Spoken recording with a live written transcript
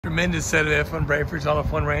Tremendous set of F1 Brafords on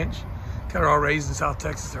F1 Ranch. Got all raised in South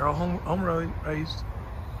Texas. They're all home raised.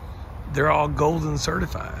 They're all golden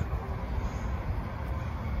certified.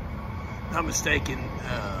 Not mistaken,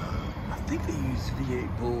 I think they use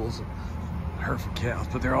V8 bulls and Hereford cows,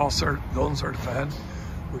 but they're all golden certified,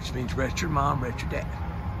 which means registered mom, registered dad.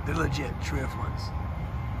 They're legit, true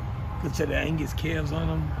F1s. Good set of Angus calves on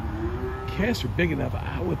them. Calves are big enough,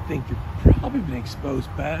 I would think they've probably been exposed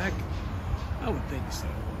back. I would think so.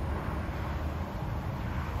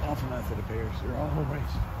 Awful nice set of pairs. They're all home raised.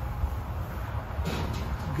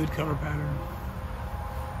 Good color pattern.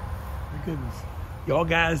 My goodness. Y'all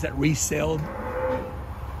guys that reselled,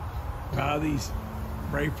 buy these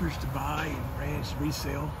Brafords to buy and ranch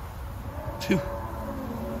resell. I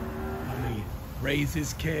mean, raise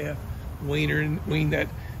this calf, wean that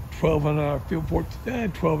 12-hour field pork,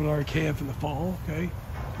 12-hour calf in the fall. Okay,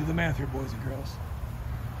 do the math here, boys and girls.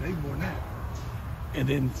 Maybe more than that. And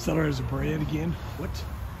then sell her as a bred again. What?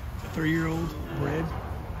 A 3-year-old bred?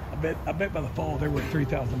 I bet by the fall they're worth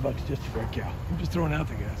 $3,000 just a bred cow. I'm just throwing it out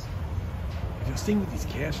there, guys. Have you seen what these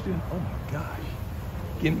calves are doing? Oh my gosh.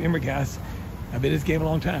 Again, remember, guys, I've been in this game a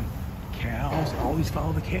long time. Cows always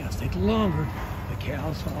follow the calves. Take longer. The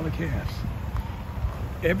cows follow the calves.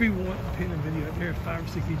 Every one pin and video up there, 5 or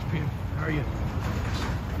 6 each pin. How are you?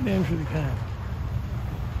 Damn sure they kind.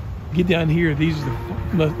 Get down here. These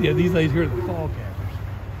are these ladies here are the fall calvers.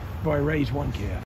 I've already raised one calf.